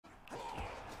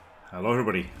Hello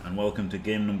everybody and welcome to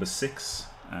game number 6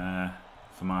 for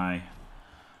my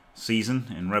season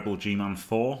in ReBBL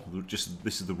GMan4.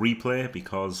 This is the replay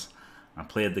because I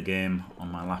played the game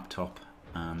on my laptop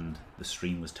and the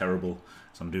stream was terrible,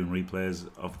 so I'm doing replays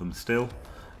of them still.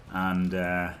 And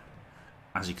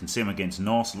as you can see, I'm against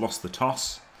Norse, lost the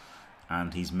toss,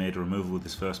 and he's made a removal with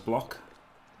his first block.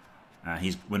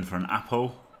 He's went for an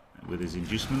Apo with his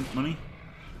inducement money.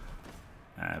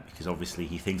 Because obviously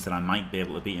he thinks that I might be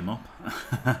able to beat him up.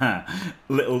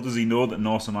 Little does he know that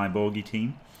Norse are my bogey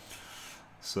team.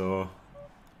 So,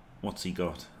 what's he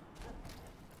got?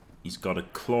 He's got a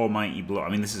Claw Mighty Blow. I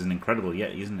mean, this is an incredible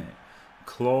Yeti, isn't it?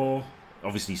 Claw,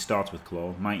 obviously starts with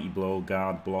Claw. Mighty Blow,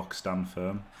 Guard, Block, Stand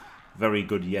Firm. Very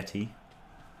good Yeti.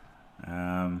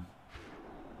 A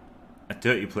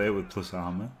dirty player with plus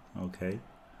armor. Okay.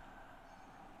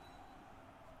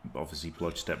 Obviously,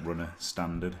 Blodge Step Runner,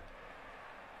 standard.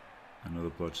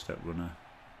 Another Blodge Step Runner.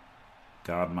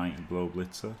 Guard, Mighty Blow,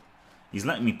 Blitzer. He's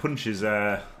letting me punch his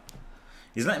Yeti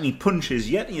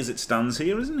as it stands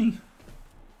here, isn't he?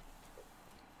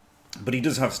 But he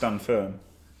does have Stand Firm,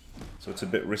 so it's a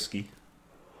bit risky.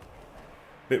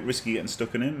 Bit risky getting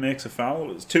stuck in him. Makes a foul.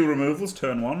 It's 2 removals,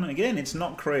 turn 1. Again, it's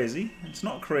not crazy. It's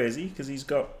not crazy because he's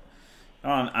got.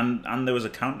 Oh, and there was a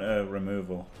counter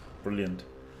removal. Brilliant.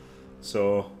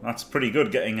 So that's pretty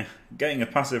good, getting a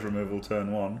passive removal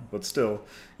turn 1, but still,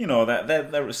 you know, they're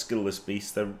a skillless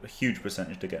beast. They're a huge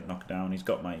percentage to get knocked down. He's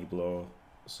got Mighty Blow,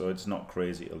 so it's not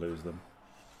crazy to lose them.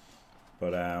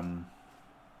 But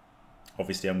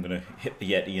obviously, I'm gonna hit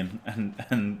the Yeti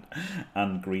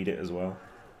and greed it as well.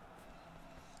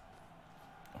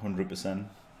 100%.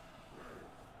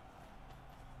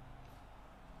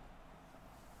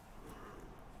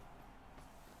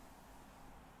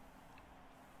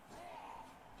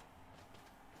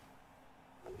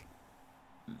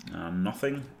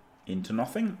 Nothing into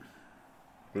nothing.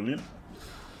 Brilliant.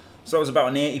 So that was about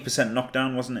an 80%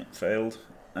 knockdown, wasn't it? Failed.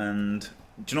 And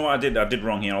do you know what I did? I did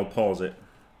wrong here. I'll pause it.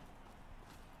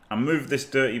 I moved this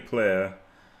dirty player.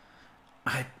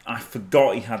 I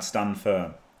forgot he had Stand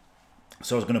Firm.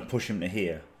 So I was going to push him to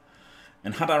here.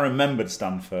 And had I remembered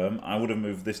Stand Firm, I would have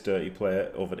moved this dirty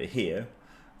player over to here.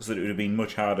 So that it would have been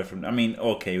much harder for him. I mean,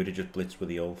 okay, he would have just blitzed with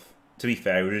the Ulf. To be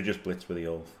fair, he would have just blitzed with the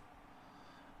Ulf.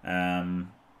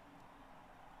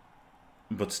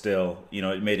 But still, you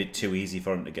know, it made it too easy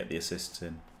for him to get the assists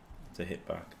in to hit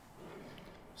back.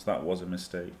 So that was a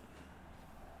mistake.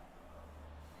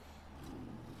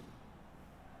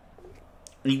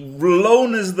 He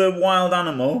alone as the wild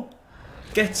animal,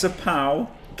 gets a POW,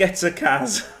 gets a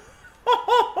Kaz.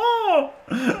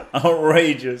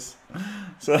 Outrageous.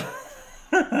 So,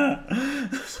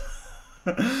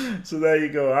 so there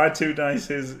you go. I2 Dice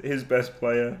his best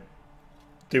player.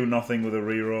 Do nothing with a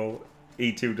reroll.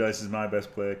 E2 Dice is my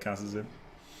best player, casses him.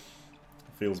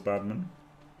 Feels bad, man.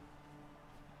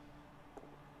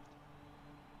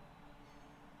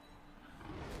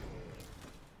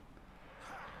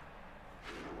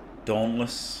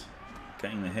 Dauntless.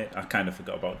 Getting the hit. I kind of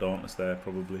forgot about Dauntless there,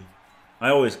 probably. I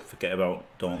always forget about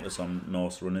Dauntless on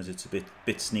Norse runners. It's a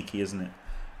bit sneaky, isn't it?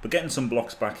 But getting some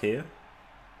blocks back here.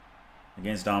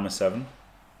 Against Armor 7.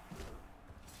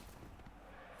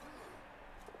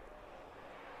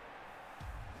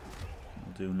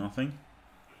 Do nothing.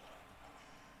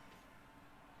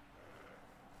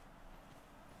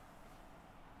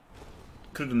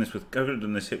 Could have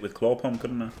done this hit with Claw Palm,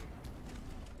 couldn't I?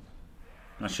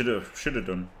 I should have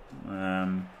done.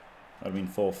 That'd have been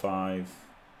 4-5.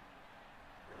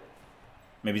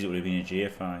 Maybe it would have been a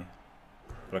GFI.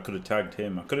 But I could have tagged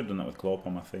him. I could have done that with Claw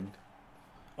Palm, I think.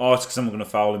 Oh, it's because I'm going to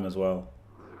foul him as well.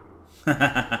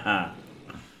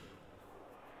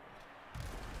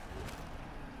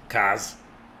 Kaz.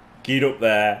 Get up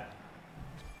there.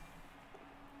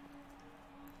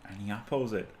 And he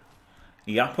appos it.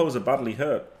 He appos a badly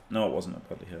hurt. No, it wasn't a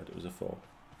badly hurt. It was a 4.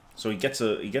 So he gets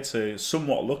a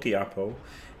somewhat lucky Apo.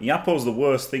 He appos the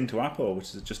worst thing to Apo,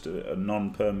 which is just a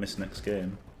non-perm miss next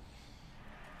game.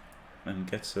 And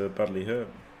gets a badly hurt.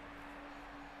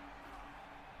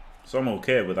 So I'm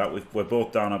okay with that. We're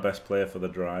both down our best player for the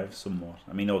drive, somewhat.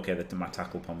 I mean, okay, my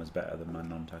tackle pom is better than my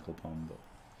non-tackle pom, but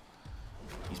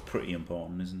he's pretty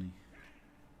important, isn't he?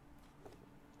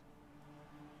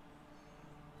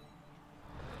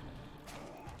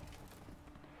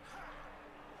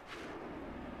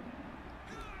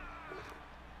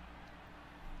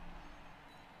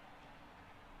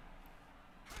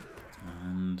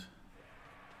 And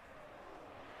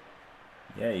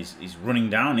yeah, he's running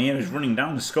down here. He's running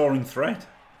down the scoring threat,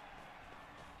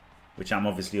 which I'm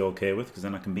obviously okay with because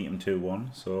then I can beat him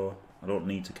 2-1. So I don't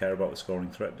need to care about the scoring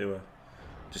threat, do I?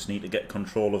 Just need to get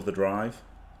control of the drive.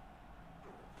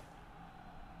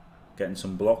 Getting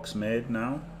some blocks made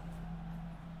now.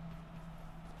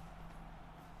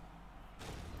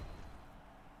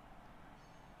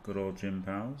 Good old gym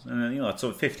pals. And then, you know, it's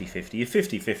sort of 50-50. You're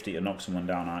 50-50 to knock someone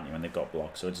down, aren't you, when they've got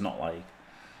blocks. So it's not like...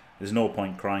 There's no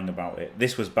point crying about it.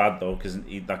 This was bad, though, because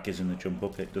that gives him the jump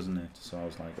up hit, doesn't it? So I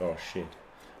was like, oh, shit.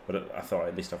 But I thought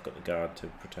at least I've got the guard to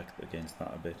protect against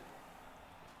that a bit.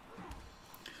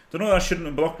 Don't know, I shouldn't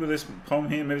have blocked with this pom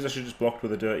here. Maybe I should have just blocked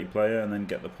with a dirty player and then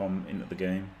get the pom into the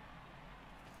game.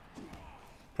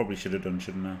 Probably should have done,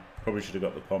 shouldn't I? Probably should have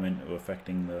got the pom into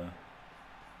affecting the...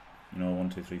 You know, 1,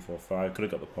 2, 3, 4, 5. Could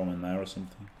have got the pom in there or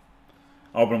something.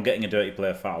 Oh, but I'm getting a dirty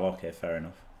player foul. Okay, fair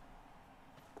enough.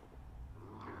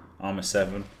 Armor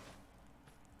 7.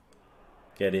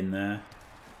 Get in there.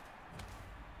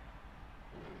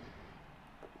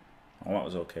 Oh, that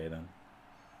was okay then.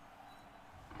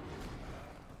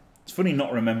 It's funny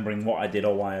not remembering what I did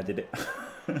or why I did it.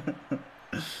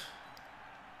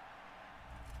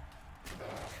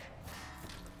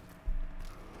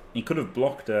 He could have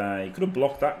blocked. He could have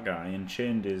blocked that guy and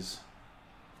chained his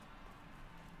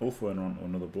Ulfwener onto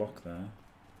another block there.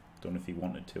 Don't know if he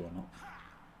wanted to or not.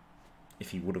 If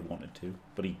he would have wanted to,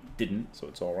 but he didn't, so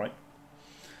it's all right.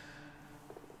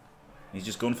 He's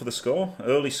just going for the score,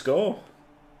 early score.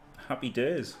 Happy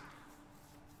days.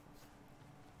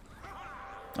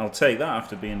 I'll take that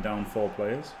after being down 4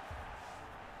 players.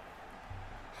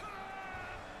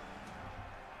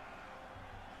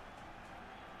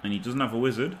 And he doesn't have a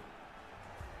wizard.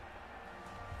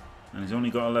 And he's only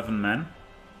got 11 men.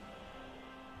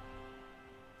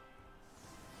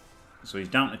 So he's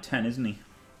down to 10, isn't he?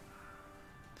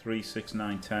 3, 6,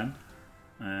 9, 10.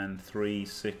 And 3,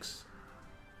 6,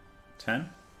 10.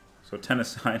 So 10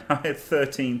 aside. I had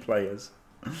 13 players.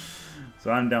 So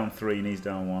I'm down 3 and he's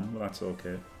down 1. But that's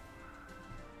okay.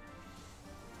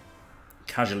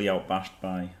 Casually outbashed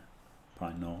by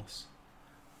Norse.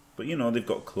 But you know, they've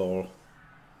got Claw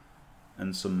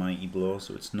and some Mighty Blow,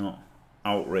 so it's not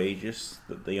outrageous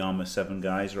that the Armor 7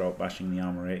 guys are outbashing the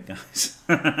Armor 8 guys.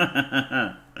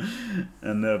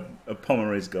 And a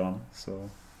Pommer is gone, so...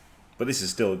 But this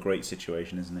is still a great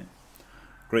situation, isn't it?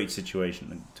 Great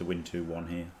situation to win 2-1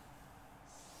 here.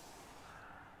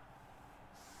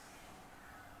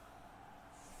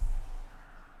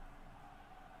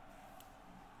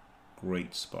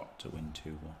 Great spot to win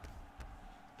 2-1.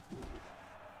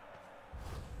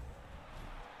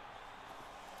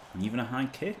 And even a high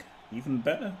kick, even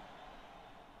better.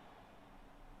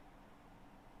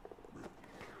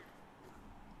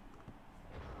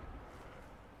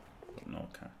 But no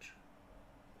catch.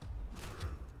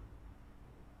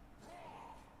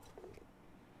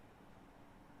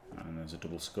 And there's a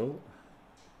double skull.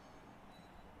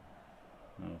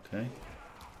 Okay.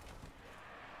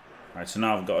 Right, so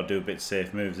now I've got to do a bit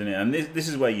safe moves, innit? And this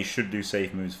is where you should do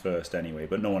safe moves first anyway,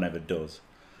 but no one ever does.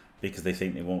 Because they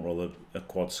think they won't roll a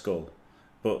quad skull.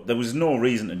 But there was no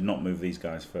reason to not move these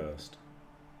guys first.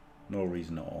 No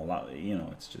reason at all. That, you know,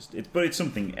 it's just... But it's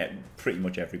something pretty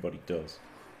much everybody does.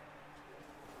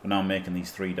 But now I'm making these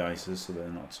 3 dices so they're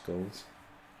not skulls.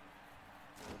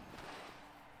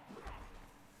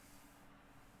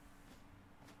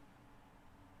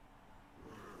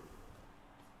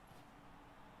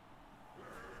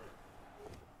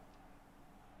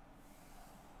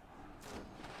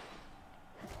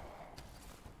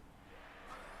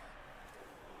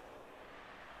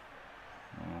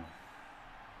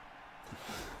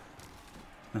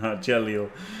 Jelliel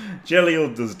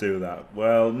does do that.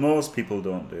 Well, most people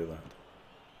don't do that.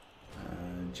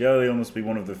 Jelliel must be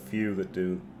one of the few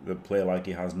that play like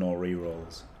he has no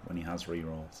rerolls when he has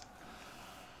rerolls.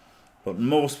 But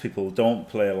most people don't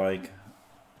play like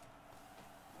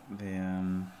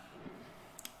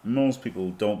most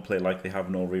people don't play like they have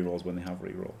no rerolls when they have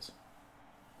rerolls.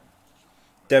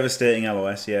 Devastating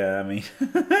LOS, yeah, I mean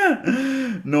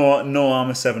no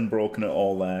armor 7 broken at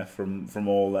all there from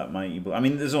all that Mighty Blow. I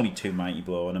mean there's only 2 Mighty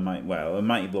Blow and a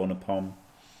Mighty Blow and a Pom.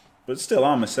 But still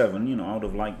armor 7, you know, I would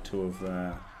have liked to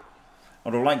have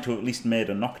at least made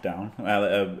a knockdown,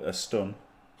 a stun.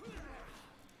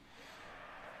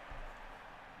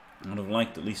 I would have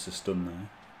liked at least a stun there.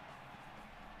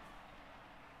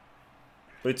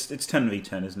 But it's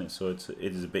 10v10, isn't it? So it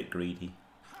is a bit greedy.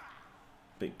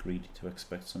 Bit greedy to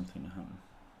expect something to happen.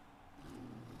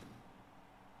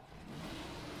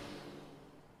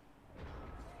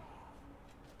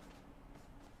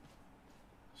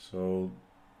 So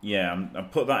yeah, I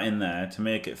put that in there to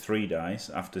make it 3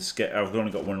 dice. After I've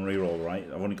only got 1 reroll, right?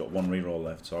 I've only got 1 reroll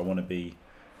left, so I want to be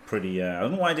pretty. I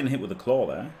don't know why I didn't hit with a claw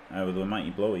there, with a Mighty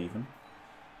Blow even.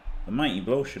 The Mighty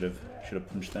Blow should have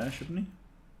punched there, shouldn't he?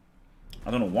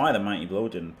 I don't know why the Mighty Blow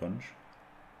didn't punch.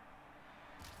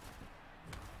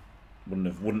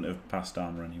 Wouldn't have passed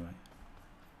armor anyway.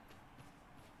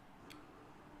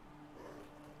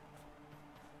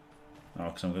 Oh,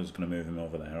 because I'm just going to move him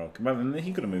over there. Okay, well, then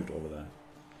he could have moved over there.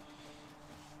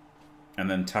 And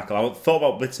then tackle. I thought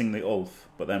about blitzing the Ulf,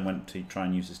 but then went to try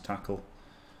and use his tackle.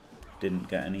 Didn't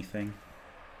get anything.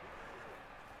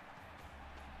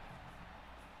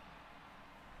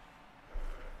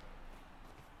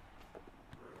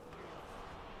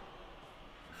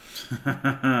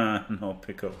 No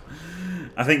pickup.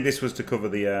 I think this was to cover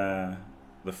the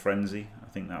frenzy. I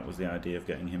think that was the idea of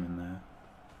getting him in there.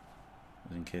 It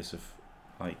was in case of,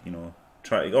 like, you know,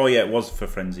 try. Oh yeah, it was for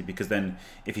frenzy, because then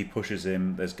if he pushes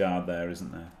him, there's guard there,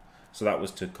 isn't there? So that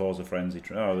was to cause a frenzy.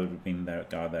 Oh, there would have been there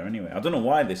guard there anyway. I don't know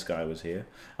why this guy was here.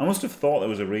 I must have thought there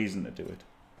was a reason to do it,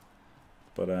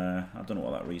 but I don't know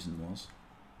what that reason was.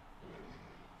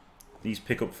 These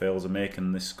pickup fails are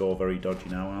making this score very dodgy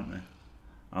now, aren't they?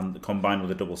 And combined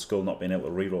with a double skull, not being able to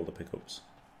reroll the pickups,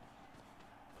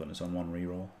 putting us on one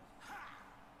reroll.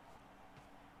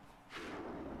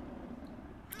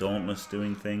 Dauntless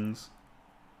doing things.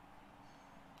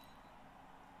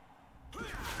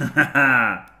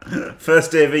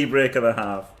 First AV break of the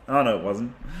half. Oh no, it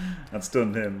wasn't. That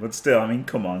stunned him. But still, I mean,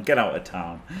 come on, get out of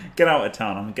town. Get out of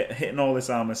town. I'm hitting all this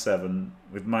armor 7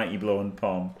 with Mighty Blow and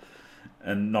Pom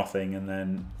and nothing, and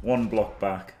then one block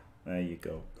back. There you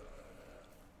go.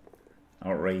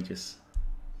 Outrageous.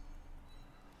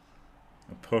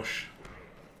 A push.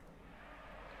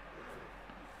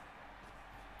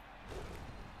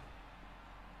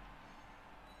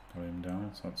 Got him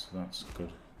down, so that's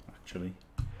good, actually.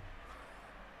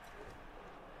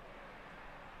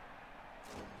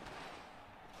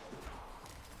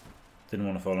 Didn't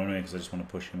want to follow anyway because I just want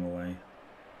to push him away.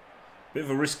 Bit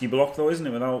of a risky block though, isn't it?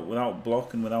 Without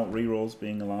block and without rerolls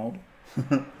being allowed.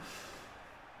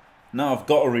 Now I've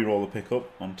got to reroll the pickup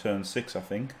on turn 6, I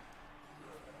think.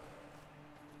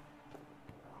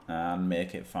 And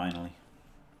make it finally.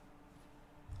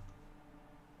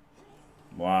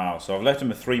 Wow, so I've left him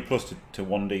a 3+ to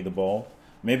 1D the ball.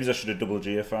 Maybe I should have double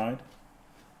GFI'd,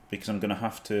 because I'm going to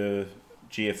have to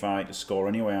GFI to score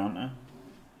anyway, aren't I?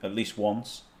 At least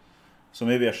once. So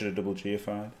maybe I should have double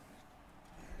GFI'd.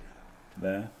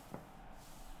 There.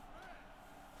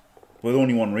 With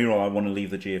only one reroll, I want to leave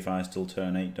the GFIs till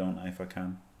turn 8, don't I, if I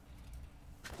can.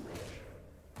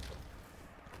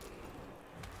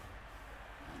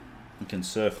 You can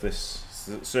surf this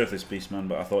Beastman,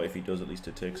 but I thought if he does, at least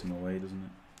it takes him away, doesn't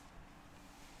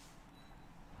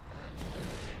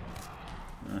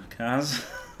it? Kaz.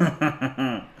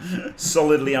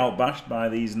 Solidly outbashed by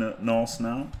these Norse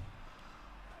now.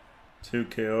 2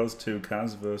 KOs, 2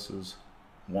 Kaz versus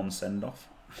 1 send-off.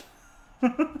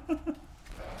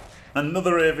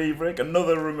 Another AV break,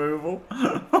 another removal.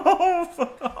 Oh,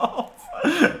 fuck off.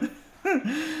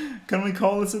 Can we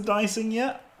call this a dicing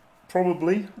yet?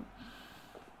 Probably.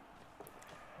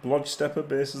 Blodge Stepper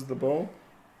bases the ball.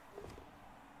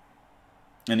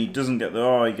 And he doesn't get the...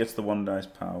 Oh, he gets the 1 dice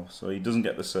pow. So he doesn't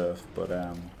get the surf, but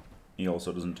he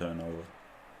also doesn't turn over.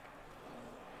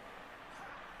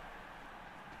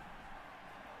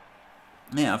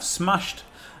 Yeah, I've smashed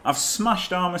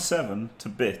armor 7 to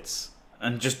bits.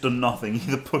 And just done nothing.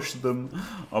 Either pushed them,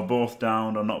 or both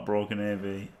down, or not broken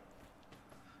AV.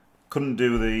 Couldn't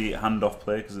do the handoff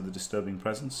play because of the disturbing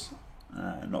presence.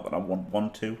 Not that I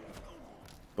want to,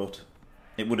 but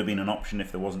it would have been an option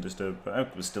if there wasn't disturbed. But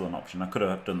it was still an option. I could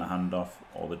have done the handoff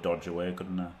or the dodge away,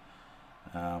 couldn't I?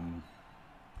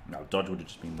 No, dodge would have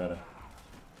just been better.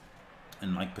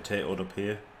 And like potatoed up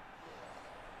here,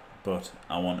 but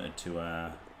I wanted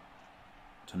to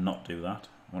not do that.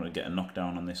 I wanted to get a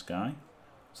knockdown on this guy.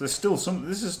 So there's still some.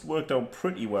 This has worked out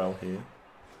pretty well here.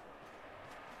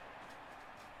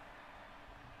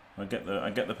 I get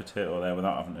the potato there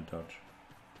without having to dodge.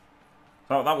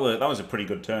 That was a pretty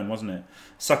good turn, wasn't it?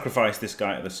 Sacrifice this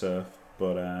guy to the surf,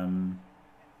 but and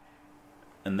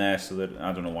there, so that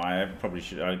I don't know why. I probably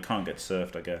should. I can't get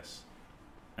surfed, I guess.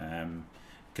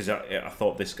 Because I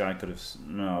thought this guy could have.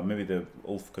 No, maybe the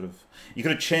Ulf could have. You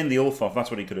could have chained the Ulf off. That's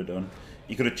what he could have done.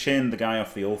 You could have chained the guy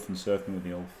off the Ulf and surfed him with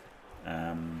the Ulf.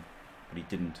 But he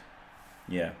didn't.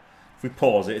 Yeah. If we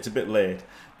pause it, it's a bit late.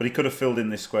 But he could have filled in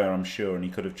this square, I'm sure, and he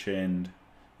could have chained.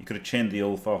 He could have chained the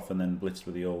Ulf off and then blitzed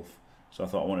with the Ulf. So I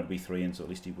thought I wanted to be 3 in, so at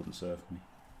least he wouldn't surf me.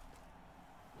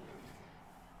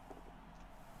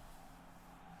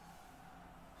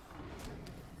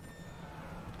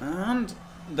 And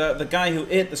the guy who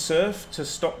ate the surf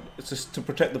to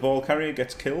protect the ball carrier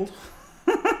gets killed.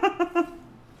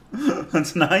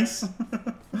 That's nice.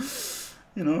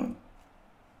 You know,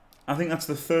 I think that's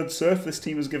the third surf this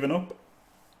team has given up.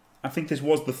 I think this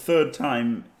was the third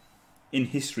time in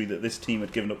history that this team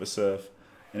had given up a surf,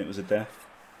 and it was a death.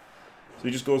 So he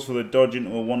just goes for the dodge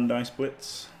into a 1-dice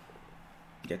blitz.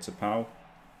 Gets a POW.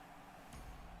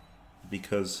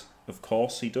 Because, of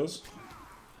course, he does.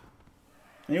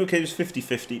 And okay, it was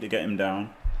 50-50 to get him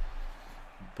down.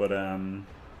 But, I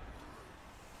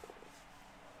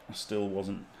still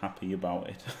wasn't happy about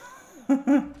it.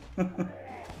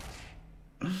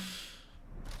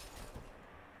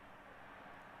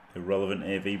 Irrelevant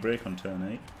AV break on turn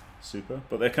 8. Super.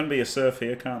 But there can be a surf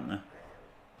here, can't there?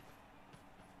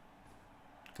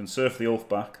 Can surf the Ulf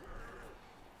back.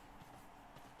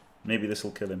 Maybe this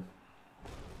will kill him.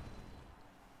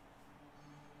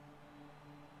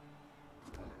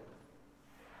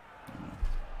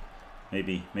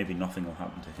 Maybe nothing will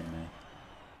happen to him, eh?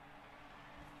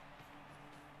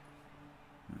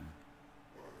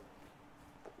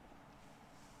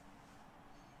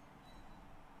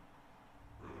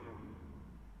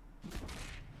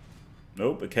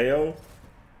 Nope, a KO.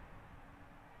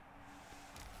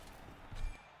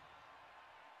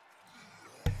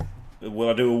 Will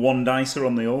I do a 1-dicer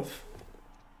on the Ulf?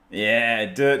 Yeah,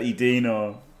 Dirty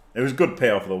Dino. It was good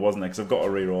payoff though, wasn't it? Because I've got a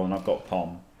reroll and I've got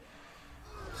Pom.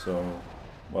 So,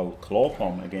 well, Claw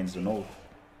Pom against an Ulf.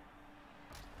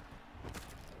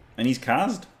 And he's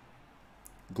cast.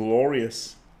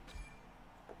 Glorious.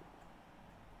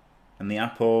 And the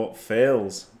Apo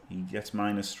fails. He gets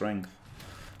minus strength.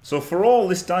 So for all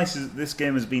this this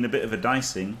game has been a bit of a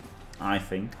dicing, I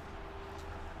think.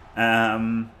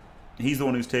 He's the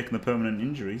one who's taken the permanent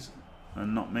injuries,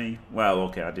 and not me. Well,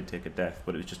 okay, I did take a death,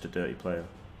 but it was just a dirty player.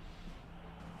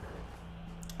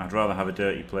 I'd rather have a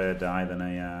dirty player die than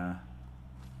a...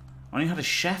 Oh, he had a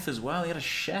chef as well. He had a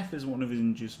chef as one of his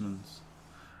inducements.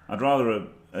 I'd rather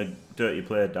a dirty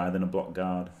player die than a block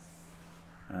guard.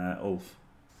 Ulf.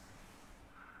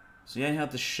 So yeah, he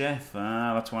had the chef.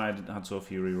 That's why I had so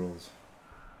few rerolls.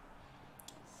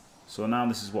 So now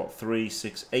this is what, 3,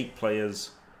 6, 8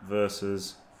 players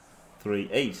versus 3,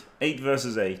 8. 8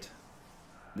 versus 8.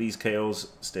 These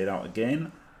KOs stayed out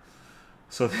again.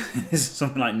 So this is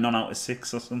something like none out of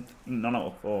 6 or something. None out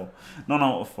of 4. None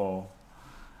out of 4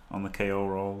 on the KO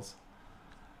rolls.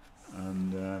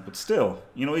 And but still,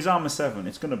 you know, he's armor 7.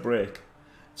 It's gonna break.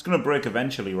 It's gonna break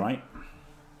eventually, right?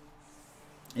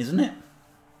 Isn't it?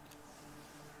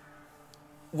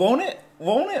 Won't it?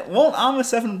 Won't it? Won't armor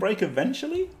 7 break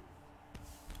eventually?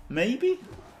 Maybe?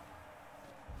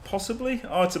 Possibly?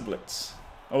 Oh, it's a blitz.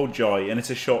 Oh, joy. And it's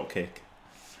a short kick.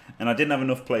 And I didn't have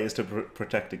enough players to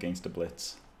protect against a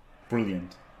blitz.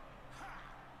 Brilliant.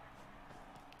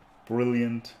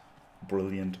 Brilliant.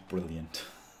 Brilliant. Brilliant.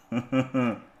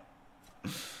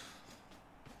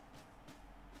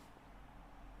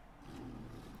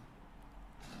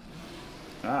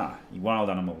 Ah, he wild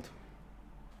animaled.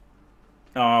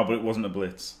 Ah, but it wasn't a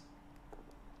blitz.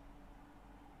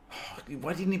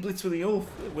 Why didn't he blitz with the Ulf?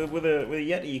 With a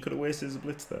Yeti, he could have wasted his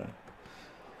blitz there.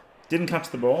 Didn't catch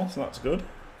the ball, so that's good.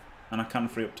 And I can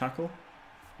free up tackle,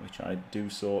 which I do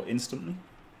so instantly.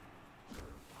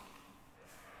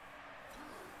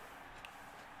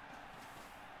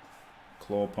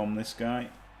 Claw Pom this guy.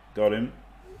 Got him.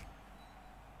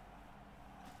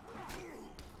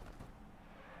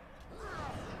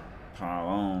 Power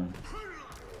on.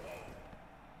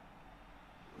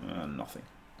 Nothing.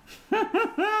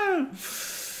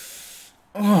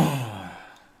 Oh.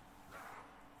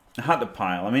 I had to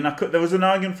pile. I mean, I could. There was an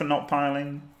argument for not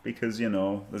piling because, you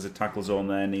know, there's a tackle zone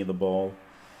there near the ball,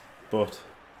 but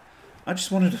I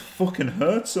just wanted to fucking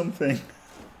hurt something.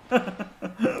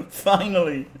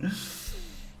 Finally,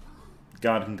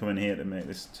 guard can come in here to make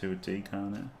this 2 a T,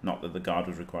 can't it? Not that the guard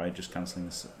was required, just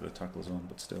cancelling the tackle zone,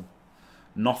 but still,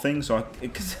 nothing. So I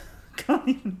can't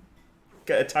even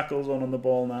get a tackle zone on the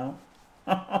ball now.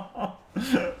 Oh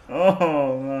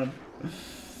man.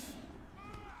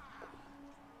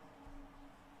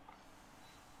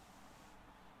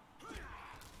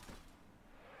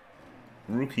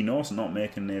 Rookie Norse not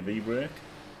making an AV break.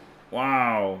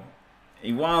 Wow.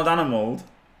 He wild animaled.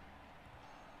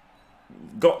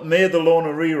 Made the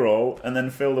loner reroll and then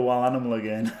filled the wild animal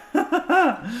again.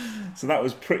 So that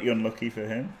was pretty unlucky for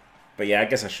him. But yeah, I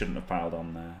guess I shouldn't have piled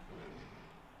on there.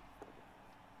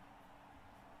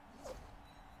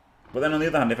 But then on the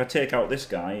other hand, if I take out this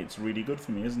guy, it's really good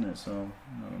for me, isn't it? So,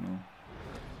 I don't know.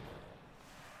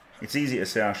 It's easy to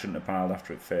say I shouldn't have piled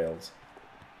after it fails.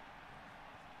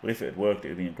 But if it had worked, it would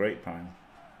have been a great pile.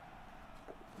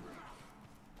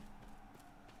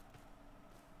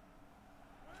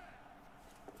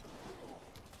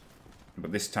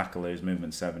 But this tackler is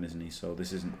movement 7, isn't he? So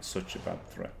this isn't such a bad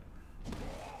threat.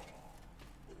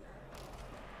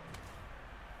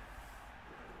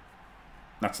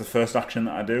 That's the first action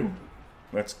that I do.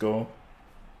 Let's go.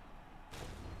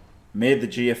 Made the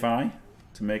GFI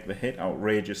to make the hit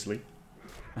outrageously.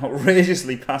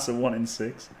 Outrageously pass a 1 in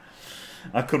 6.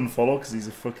 I couldn't follow because he's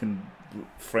a fucking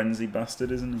frenzy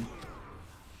bastard, isn't he?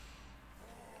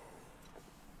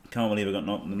 Can't believe I got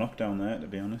the knockdown there, to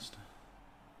be honest.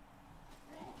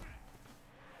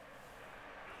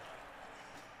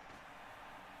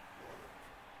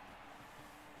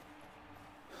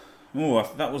 Oh,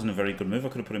 that wasn't a very good move. I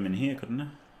could have put him in here, couldn't I?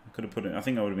 I could have put it. I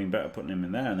think I would have been better putting him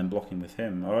in there and then blocking with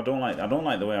him. Oh, I don't like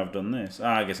the way I've done this.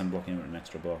 Ah, I guess I'm blocking with an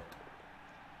extra block.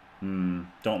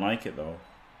 Don't like it though.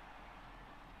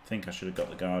 I think I should have got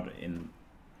the guard in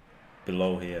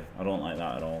below here. I don't like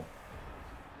that at all.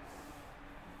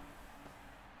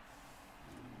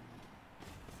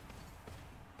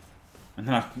 And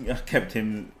then I kept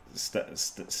him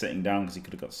sitting down because he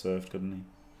could have got served, couldn't he?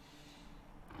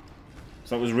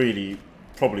 So that was really,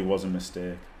 probably was a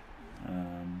mistake.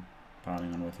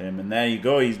 Piling on with him. And there you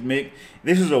go.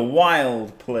 This was a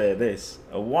wild play,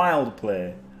 a wild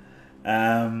play.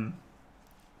 In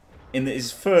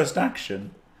his first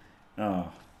action,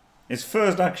 his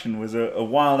first action was a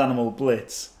wild animal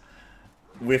blitz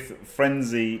with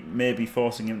Frenzy maybe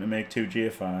forcing him to make 2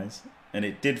 GFIs. And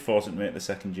it did force him to make the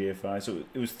second GFI. So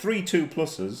it was 3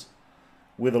 2+s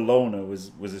with a loner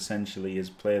was essentially his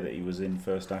play that he was in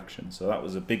first action. So that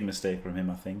was a big mistake from him,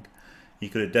 I think. He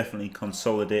could have definitely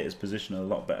consolidated his position a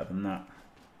lot better than that.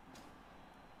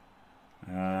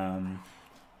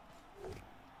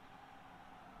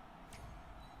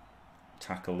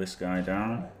 Tackle this guy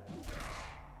down.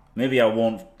 Maybe I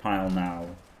won't pile now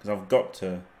because I've got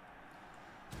to.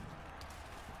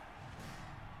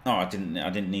 Oh, I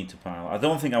didn't need to pile. I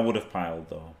don't think I would have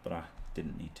piled though, but I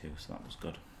didn't need to, so that was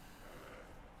good.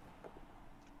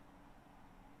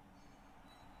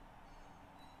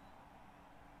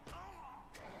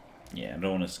 Yeah, I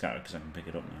don't want to scatter because I can pick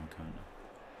it up now, can't I?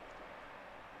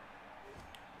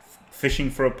 Fishing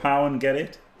for a power and get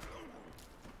it?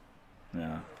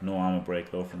 Yeah, no armor break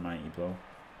though from Mighty Blow.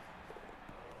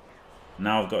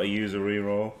 Now I've got to use a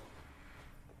reroll.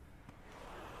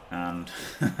 And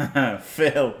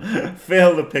fail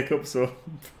the pickup, so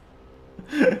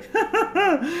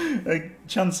a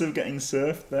chance of getting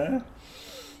surfed there.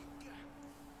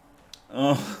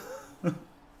 Oh.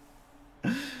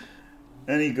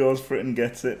 And he goes for it and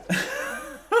gets it.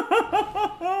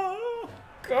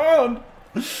 God!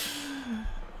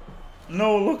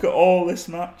 No look at all this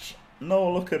match. No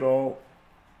look at all.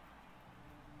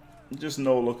 Just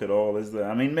no look at all, is there?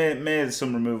 I mean, made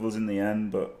some removals in the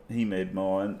end, but he made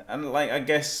more. And like, I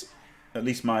guess at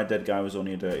least my dead guy was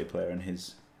only a dirty player, and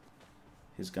his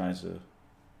guys are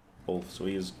both. So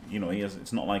he is,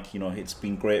 it's not like it's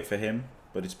been great for him,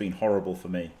 but it's been horrible for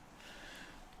me.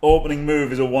 Opening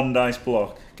move is a 1 dice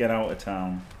block. Get out of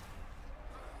town.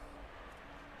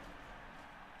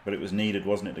 But it was needed,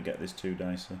 wasn't it, to get this 2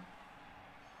 dicer?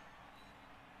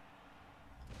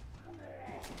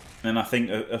 And I think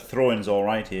a throw-in's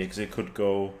alright here because it could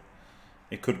go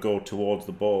towards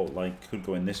the ball, like could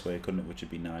go in this way, couldn't it? Which would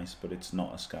be nice, but it's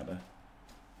not a scatter.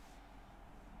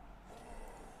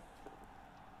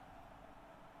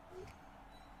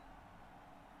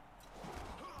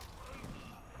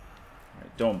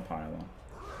 Right, don't pile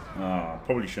on. Oh,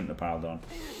 probably shouldn't have piled on.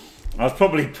 I was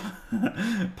probably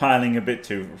piling a bit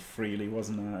too freely,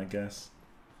 wasn't I? I guess.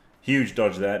 Huge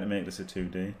dodge there to make this a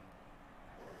 2D.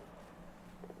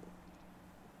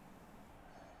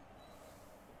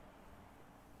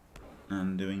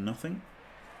 And doing nothing.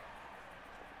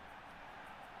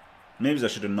 Maybe I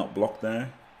should have not blocked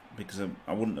there, because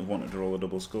I wouldn't have wanted to roll a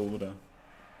double skull, would I?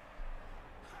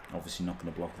 Obviously not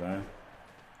going to block there.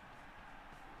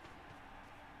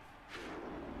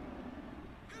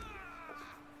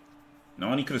 No,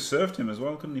 and he could have served him as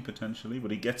well, couldn't he, potentially?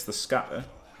 But he gets the scatter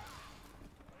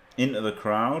into the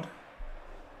crowd.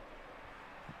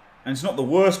 And it's not the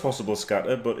worst possible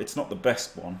scatter, but it's not the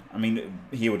best one. I mean,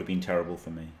 he would have been terrible for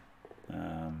me.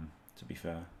 To be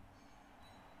fair.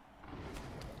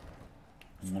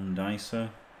 1 dicer.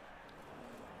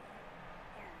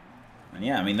 And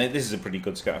yeah, I mean, this is a pretty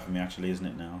good scatter for me, actually, isn't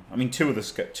it now? I mean, two of the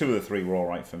 3 were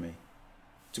alright for me.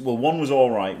 Well, 1 was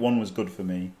alright, 1 was good for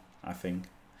me, I think.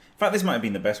 In fact, this might have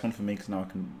been the best one for me, because now I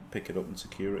can pick it up and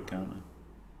secure it, can't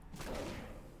I?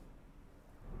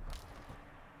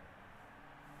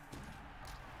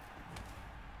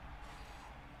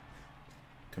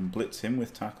 Can blitz him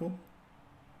with tackle.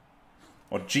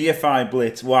 Or GFI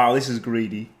blitz. Wow, this is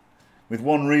greedy. With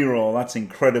one reroll, that's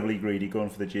incredibly greedy going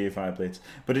for the GFI blitz.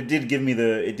 But it did give me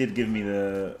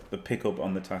the pickup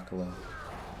on the tackler.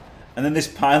 And then this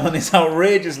pylon is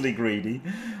outrageously greedy.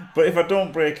 But if I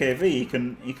don't break AV, he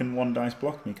can one dice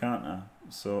block me, can't I?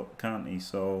 So can't he?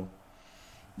 So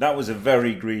that was a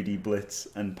very greedy blitz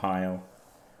and pile.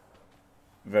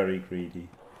 Very greedy.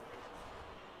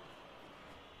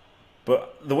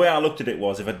 But the way I looked at it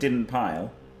was, if I didn't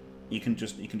pile, you can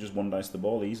just one dice the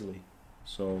ball easily.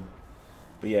 So,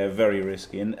 but yeah, very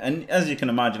risky. And as you can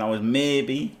imagine, I was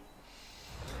maybe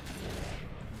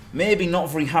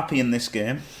not very happy in this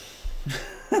game.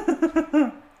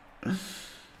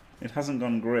 It hasn't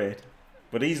gone great,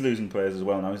 but he's losing players as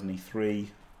well now, isn't he?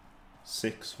 3,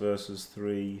 6 versus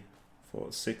 3,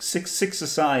 4, 6. 6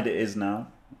 aside it is now.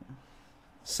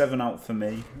 7 out for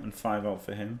me and 5 out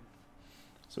for him.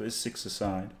 So it's 6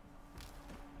 aside.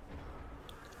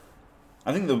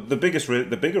 I think the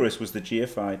bigger risk was the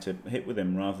GFI to hit with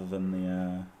him rather than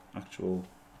the actual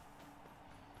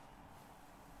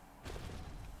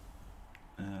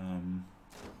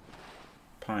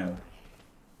pile.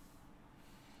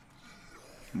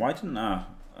 Why didn't I?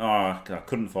 Oh, I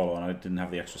couldn't follow and I didn't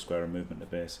have the extra square of movement to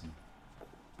base him.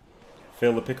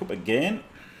 Fail the pickup again.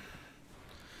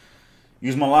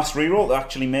 Use my last reroll to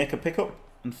actually make a pickup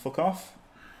and fuck off.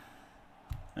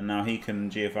 And now he can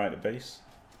GFI to base.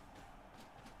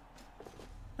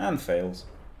 And fails.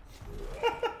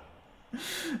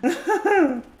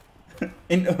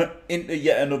 into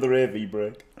yet another AV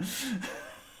break.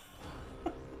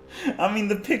 I mean,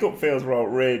 the pickup fails were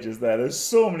outrageous there. There's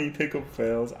so many pickup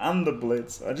fails. And the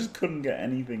blitz. I just couldn't get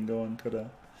anything going, could I?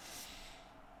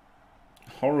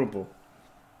 Horrible.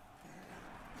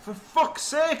 For fuck's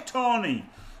sake, Tony!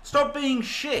 Stop being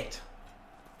shit!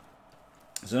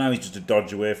 So now he's just a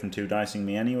dodge away from 2 dicing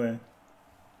me anyway.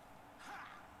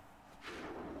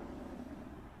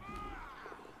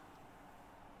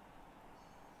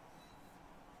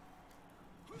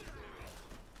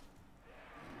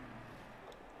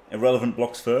 Irrelevant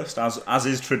blocks first, as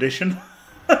is tradition.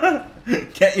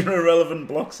 Get your irrelevant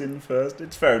blocks in first.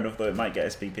 It's fair enough though, it might get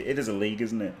SPP. It is a league,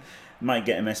 isn't it? It might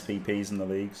get him SPPs in the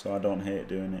league, so I don't hate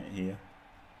doing it here.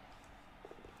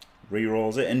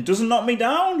 Rerolls it and doesn't knock me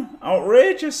down.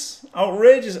 Outrageous.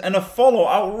 Outrageous. And a follow.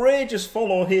 Outrageous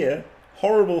follow here.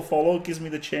 Horrible follow. Gives me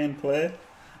the chain play.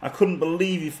 I couldn't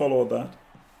believe he followed that.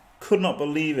 Could not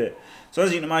believe it. So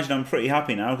as you can imagine, I'm pretty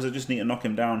happy now because I just need to knock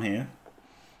him down here.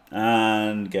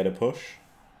 And get a push.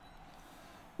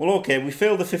 Well, okay, we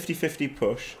failed the 50-50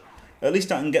 push. At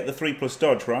least I can get the 3+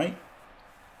 dodge, right?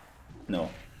 No.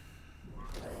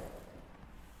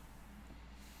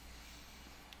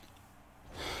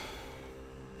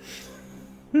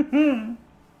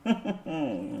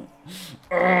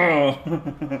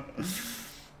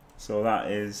 So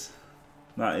that is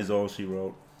all she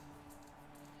wrote.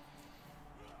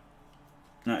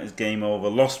 That is game over.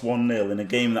 Lost 1-0 in a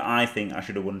game that I think I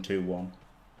should have won 2-1.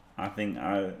 I think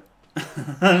I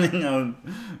was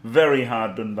very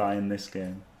hard done by in this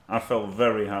game. I felt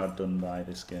very hard done by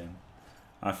this game.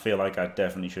 I feel like I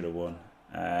definitely should have won.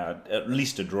 At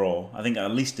least a draw. I think I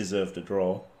at least deserved a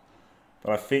draw.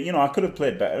 But I feel, you know, I could have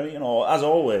played better. You know, as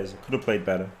always, I could have played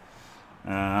better.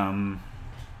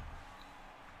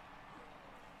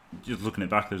 Just looking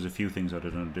back, there's a few things I'd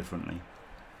have done differently.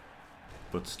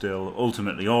 But still,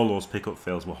 ultimately, all those pickup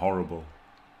fails were horrible.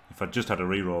 If I'd just had a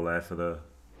reroll there for the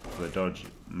dodge,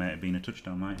 it may have been a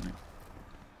touchdown, mightn't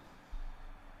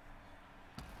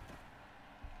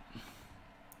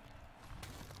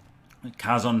it?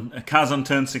 Kaz on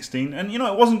turn 16, and you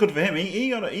know it wasn't good for him. He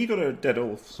got a dead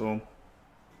Ulf, so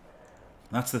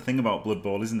that's the thing about Blood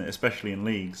Bowl, isn't it? Especially in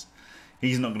leagues,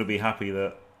 he's not going to be happy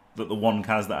that the one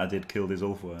Kaz that I did killed his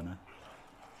Ulf Werner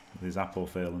with his Apo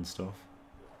fail and stuff.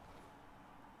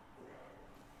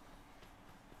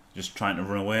 Just trying to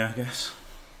run away, I guess.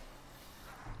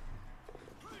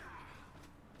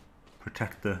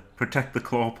 Protect the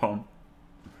claw palm.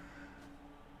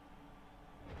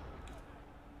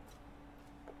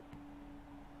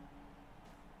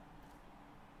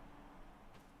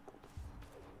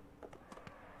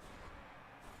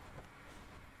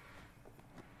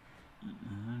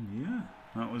 And yeah,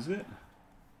 that was it.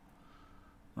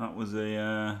 That was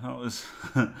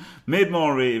made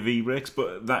more V breaks,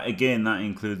 but that again that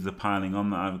includes the piling on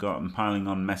that I've got, and piling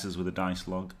on messes with a dice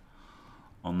log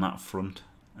on that front.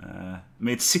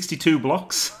 Made 62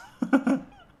 blocks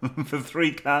for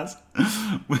 3 Kaz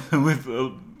with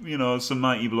you know, some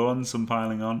mighty blow and some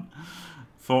piling on.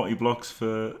 40 blocks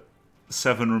for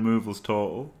 7 removals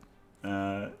total.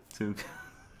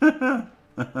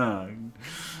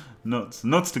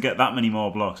 Nuts to get that many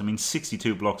more blocks. I mean,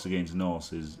 62 blocks against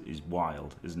Norse is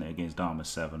wild, isn't it? Against armor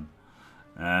 7.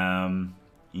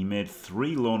 He made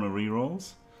 3 loner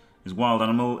rerolls. His wild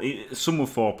animal, some were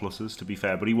 4 pluses to be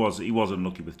fair, but he was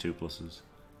unlucky with 2 pluses.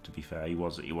 To be fair, he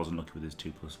wasn't lucky with his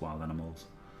 2 plus wild animals.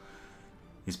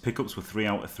 His pickups were 3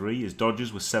 out of 3. His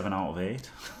dodges were 7 out of 8.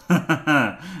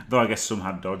 Though I guess some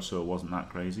had dodge, so it wasn't that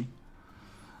crazy.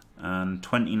 And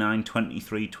 29,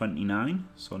 23, 29.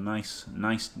 So nice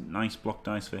block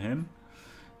dice for him.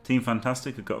 Team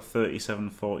Fantastic have got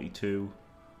 37, 42,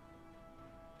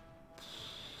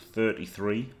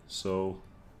 33. So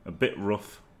a bit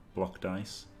rough block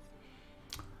dice.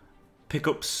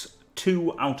 Pickups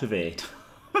 2 out of 8.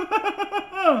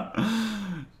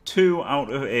 2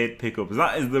 out of 8 pickups.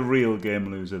 That is the real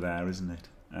game loser there, isn't it?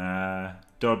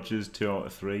 Dodges 2 out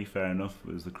of 3. Fair enough.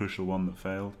 It was the crucial one that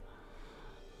failed.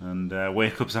 And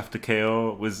wake-ups after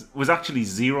KO was actually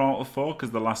 0 out of 4 because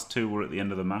the last 2 were at the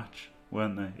end of the match,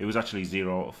 weren't they? It was actually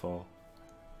 0 out of 4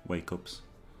 wake-ups.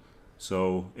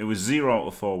 So it was 0 out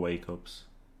of 4 wake-ups.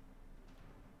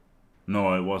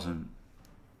 No, it wasn't.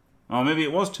 Oh, maybe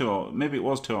it was 2 out. Maybe it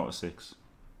was 2 out of 6.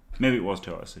 Maybe it was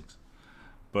 2 out of 6.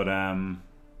 But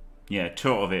yeah,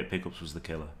 2 out of 8 pickups was the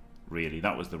killer. Really,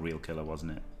 that was the real killer,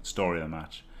 wasn't it? Story of the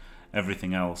match.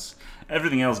 Everything else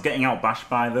getting outbashed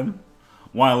by them.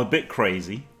 While a bit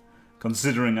crazy,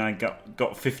 considering I got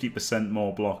 50%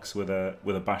 more blocks with a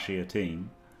bashier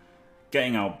team,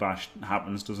 getting outbashed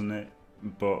happens, doesn't it?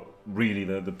 But really,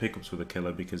 the pickups were the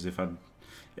killer because I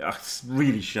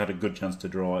really had a good chance to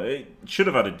draw. It should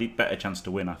have had a better chance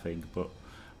to win, I think, but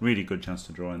really good chance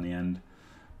to draw in the end.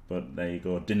 But there you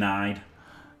go, denied.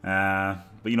 But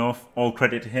you know, all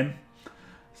credit to him.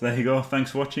 So there you go.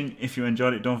 Thanks for watching. If you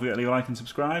enjoyed it, don't forget to leave a like and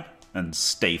subscribe, and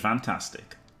stay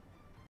fantastic.